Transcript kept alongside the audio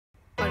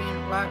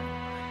right.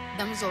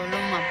 Diamonds all over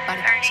my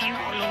body,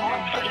 China all over my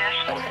body.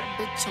 Got a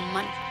bitch on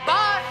money.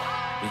 Bye.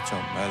 Bitch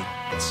on Melly.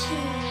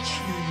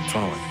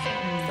 21.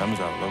 Diamonds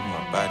all over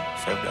my body.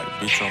 Chef got a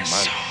bitch on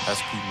Molly.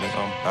 That's keep nigga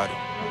on body.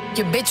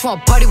 Your bitch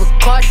want party with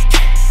Cardi.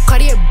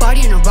 Cardi a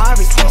body in a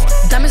Rari.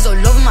 Diamonds all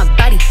over my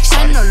body,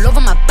 shining all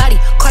over my body.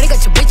 Cardi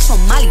got your bitch on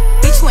Molly.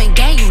 Bitch, you ain't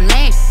gang, you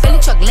lame. Billy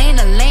truck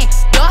laying the lane.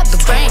 Blow up the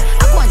brain.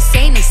 I go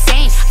insane.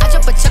 I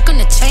drop a check on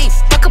the chain.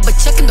 Fuck up a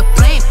check in the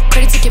flame.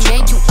 Cardi ticket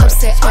man, you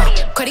upset.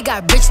 Cardi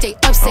got rich, they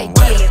upset.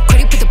 Yeah.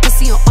 Cardi put the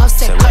pussy on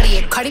offset.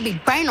 Cardi be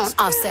brain on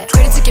offset.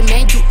 Cardi ticket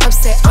man, you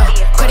upset.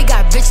 Cardi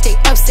got rich, they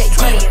upset.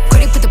 Yeah.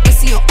 Cardi put the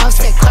pussy on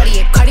offset.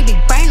 Cardi be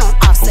brain on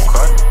offset.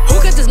 Who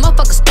got this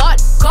motherfucker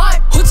started? God.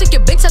 Who took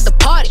your bitch at the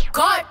party?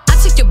 God. I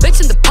took your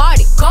bitch in the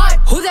party. God.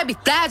 Who that be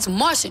flags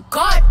Martian?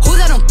 God. Who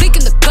that on fleek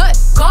in the cut?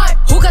 God.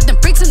 Who got them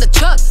freaks in the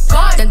truck?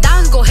 God. Then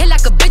diamonds go hit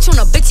like a bitch on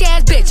a bitchy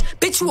ass bitch.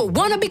 Bitch, you a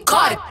wanna be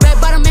caught.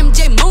 Red bottom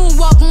MJ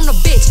moonwalk on a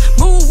bitch.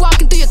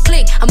 Moonwalking through your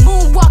clique. I'm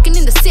moonwalking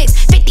in the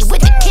 650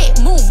 with the kick.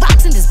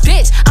 Moonwalks in this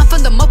bitch. I'm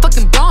from the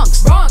motherfucking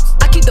Bronx.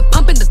 I keep the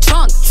pump in the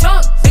trunk.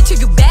 Bitch, if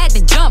you bad,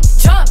 then jump.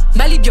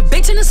 Might leave your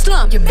bitch in the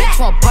slump. Your bitch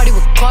want party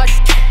with Cardi.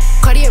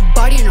 Cardi a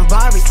body in a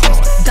Rari.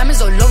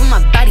 Diamonds all over my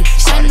body,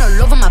 shining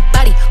all over my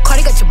body.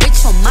 Cardi got your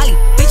bitch on Molly.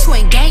 Bitch, you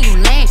ain't gang, you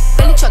lame.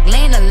 Billy truck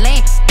laying the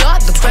lane. Blow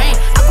up the brain.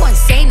 I go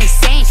insane.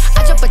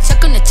 I drop a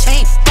check on the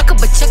chain. Fuck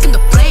up a check in the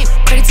flame.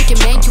 Cardi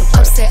ticket man, you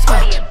upset.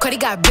 Cardi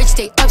got rich,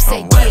 they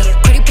upset. Yeah.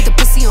 Cardi put the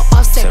pussy on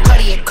offset.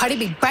 Cardi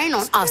be brain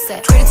on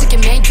offset. Cardi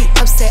ticket man, you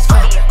upset.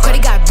 Cardi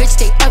got rich,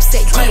 they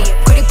upset.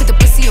 Yeah. Cardi put the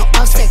pussy on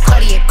offset.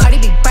 Cardi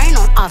be brain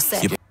on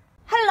offset.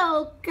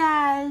 Hello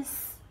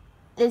guys,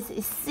 this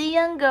is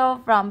young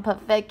girl from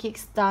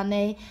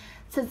perfectkickss.net.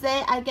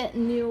 Today I get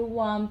new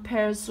one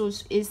pair of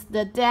shoes. It's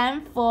the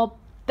Dan for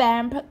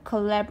BAPE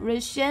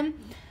collaboration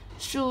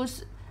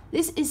shoes.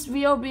 This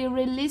will be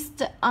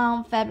released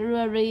on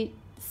February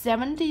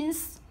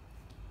 17th.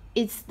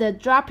 It's the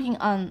dropping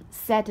on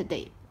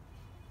Saturday.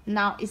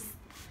 Now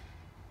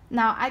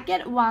I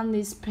get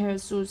this pair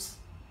of shoes.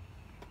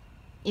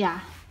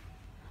 Yeah.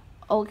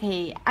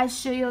 Okay, I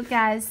show you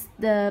guys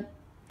the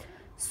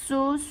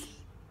shoes.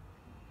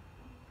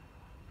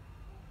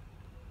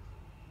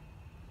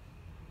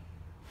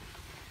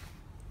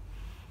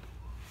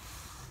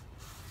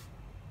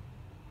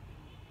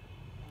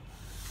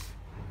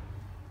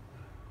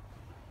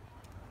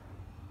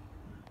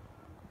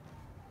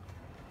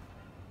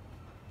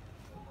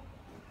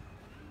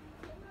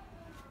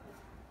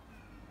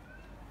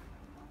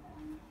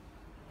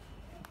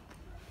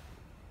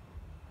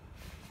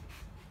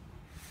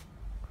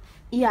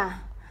 Yeah,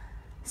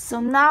 so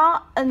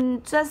now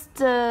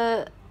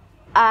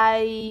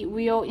I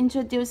will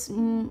introduce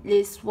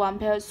this one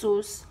pair of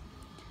shoes.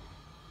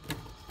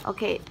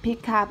 Okay,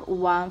 pick up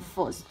one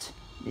first.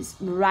 This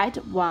right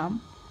one,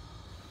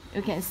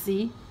 you can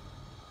see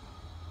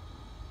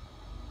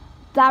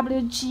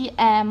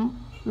WGM,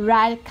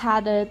 red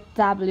color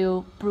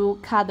W, blue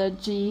color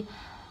G,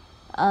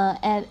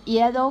 and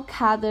yellow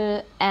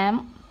color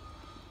M,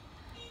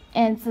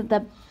 and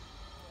the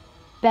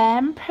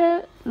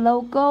BAPE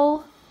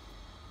logo.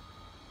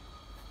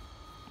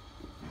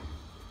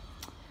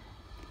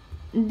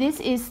 This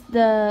is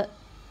the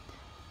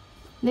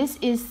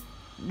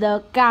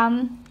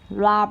gun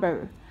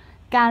rubber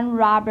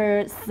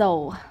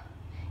sole.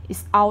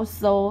 It's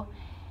also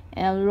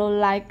look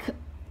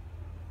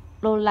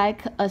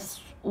like a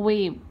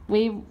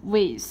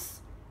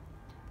waves,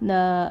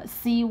 the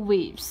sea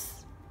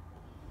waves,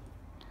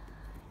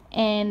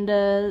 and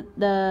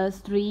the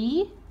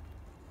three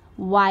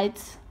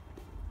white.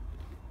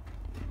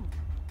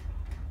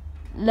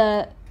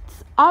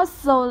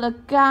 Also the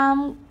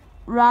gum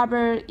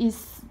rubber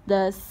is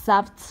the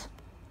soft,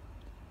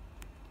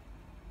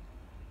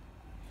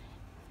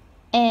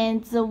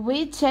 and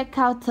we check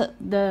out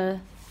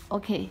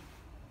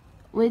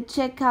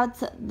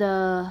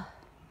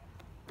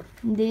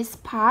this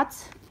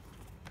part.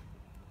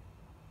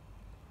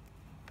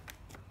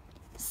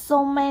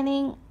 So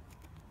many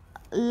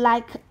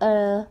like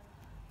a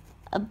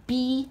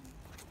bee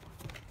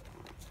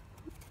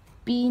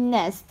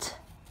nest.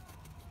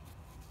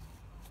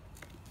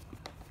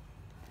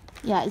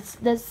 Yeah, it's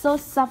the so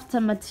soft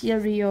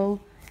material,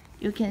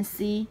 you can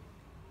see.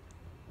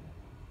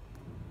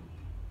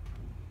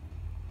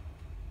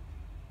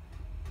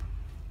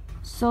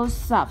 So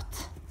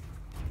soft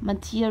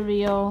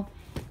material,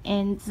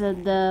 and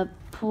the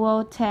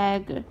pull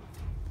tag.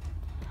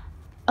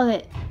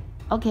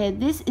 Okay,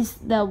 this is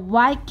the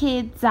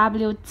YKWTII.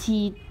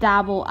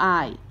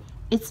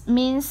 It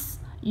means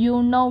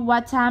you know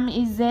what time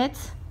is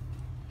it?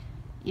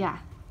 Yeah.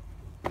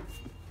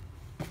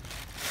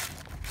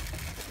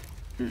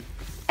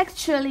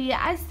 Actually,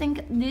 I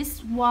think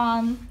this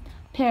one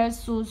pair of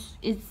shoes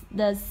is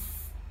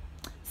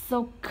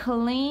so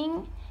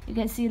clean. You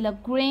can see the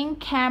green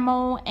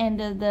camo and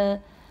the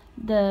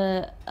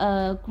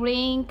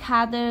green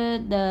color,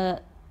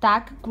 the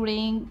dark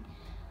green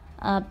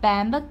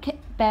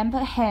BAPE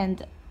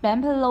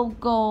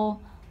logo,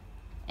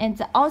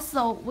 and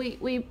also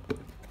we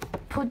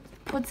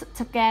put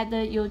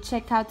together, you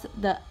check out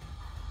the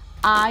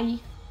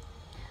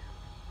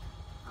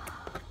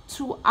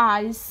two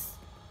eyes.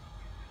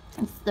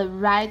 It's the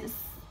red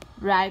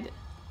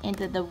and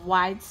the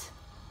white,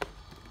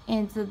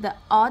 and the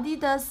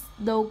Adidas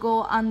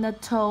logo on the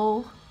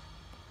toe.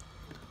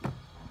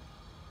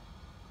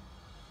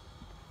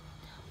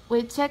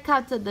 We check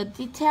out the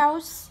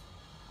details.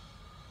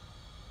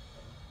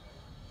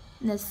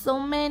 There's so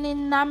many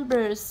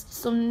numbers,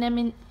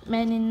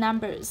 many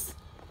numbers,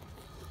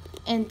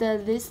 and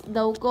this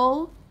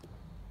logo,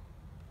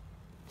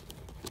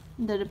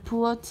 the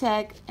pull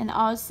tag, and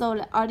also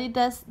the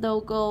Adidas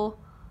logo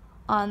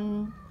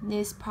on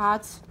this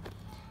part.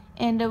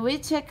 And we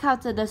check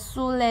out the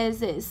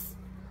shoelaces.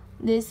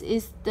 This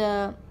is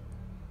the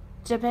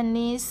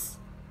Japanese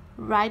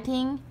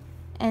writing,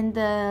 and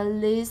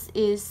this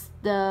is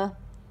the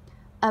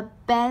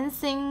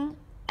Benzing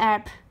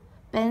app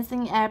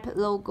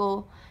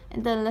logo,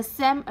 and the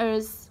same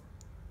as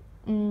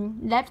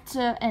left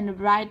and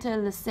right,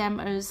 the same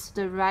as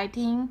the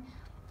writing.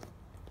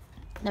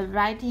 The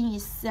writing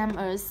is same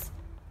as,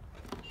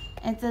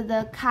 and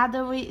the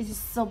colorway is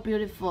so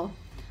beautiful.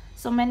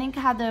 So many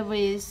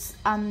colorways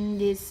on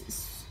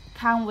this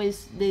come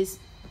with this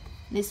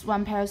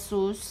one pair of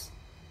shoes,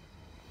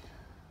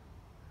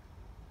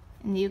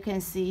 and you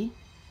can see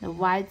the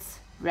white,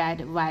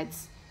 red, white,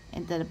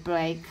 and the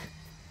black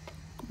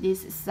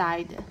this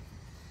side,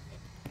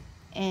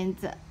 and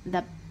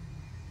the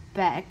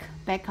back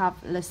of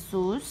the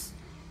shoes,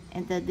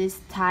 and this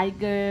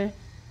tiger,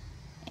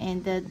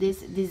 and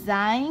this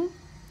design.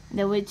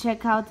 Then we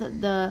check out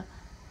the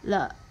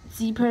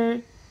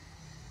zipper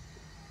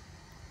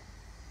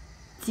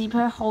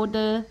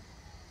holder,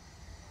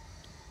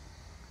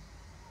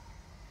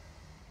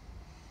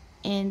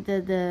 and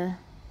the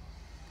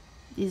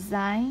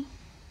design.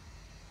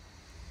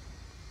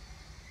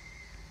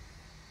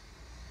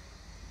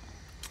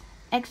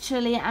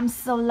 Actually, I'm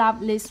so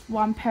love this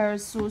one pair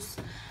of shoes,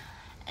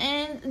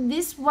 and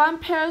this one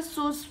pair of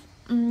shoes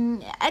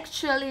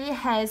actually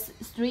has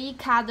 3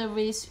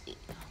 colorways.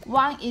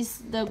 One is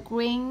the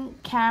green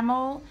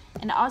camo,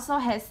 and also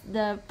has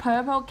the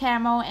purple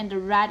camo and the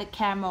red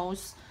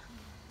camos.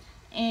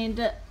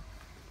 And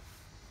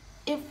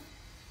if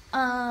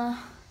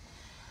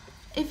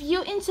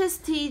you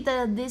interested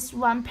this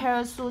one pair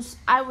of shoes,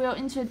 I will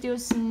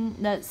introduce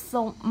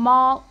the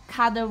more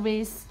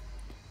colorways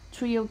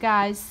to you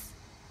guys.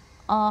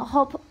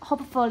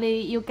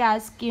 Hopefully you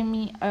guys give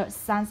me a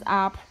thumbs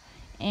up,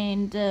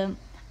 and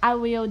I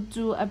will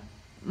do a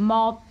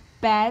more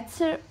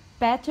better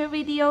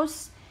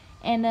videos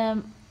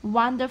and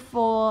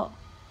wonderful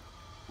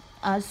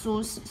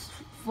shoes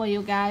for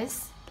you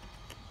guys.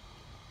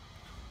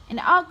 And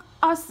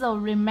also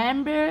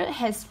remember,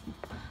 has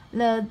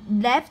the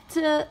left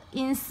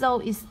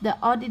insole is the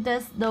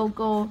Adidas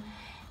logo,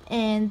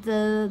 and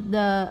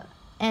the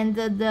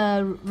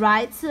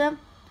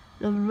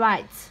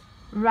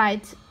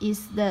right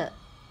is the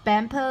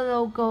BAPE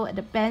logo and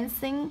the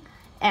Benzing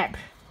app,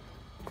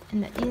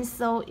 and the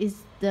insole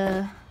is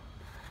the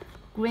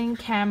green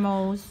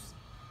camos.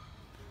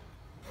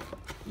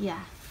 Yeah,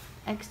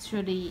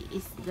 actually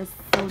it's the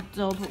so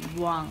dope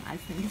one, I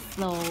think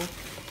so.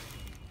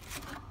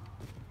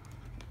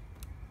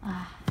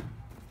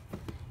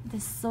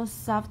 It's so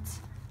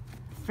soft,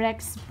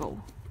 flexible.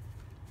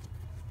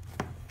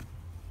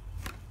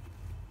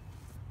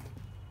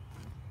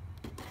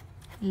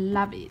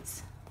 Love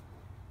it.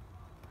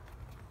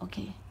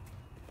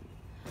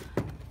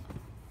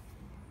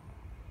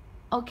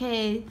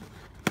 Okay,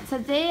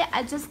 today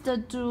I just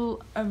do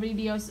a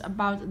videos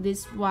about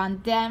this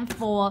one. Then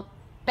for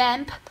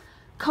BAPE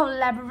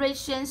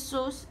collaboration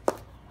shoes.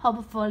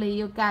 Hopefully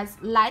you guys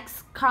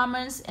likes,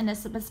 comments, and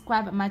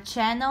subscribe my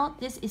channel.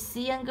 This is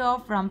Sian Girl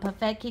from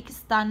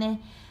perfectkickss.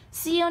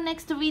 See you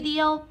next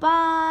video.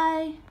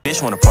 Bye.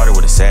 Bitch wanna party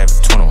with a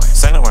savage, 21.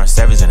 Saint Laurent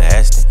savage in the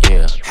Aston,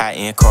 yeah. High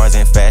end cars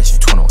and fashion,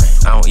 21.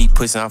 I don't eat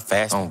pussy, I'm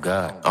fast. On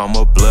God, I'm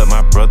a blood,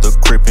 my brother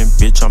crippin'.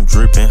 Bitch, I'm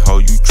drippin', ho,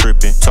 you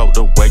trippin'. Told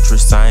the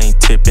waitress I ain't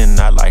tippin'.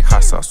 I like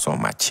hot sauce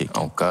on my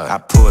chicken. On God, I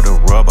pull the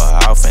rubber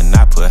off and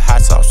I put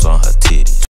hot sauce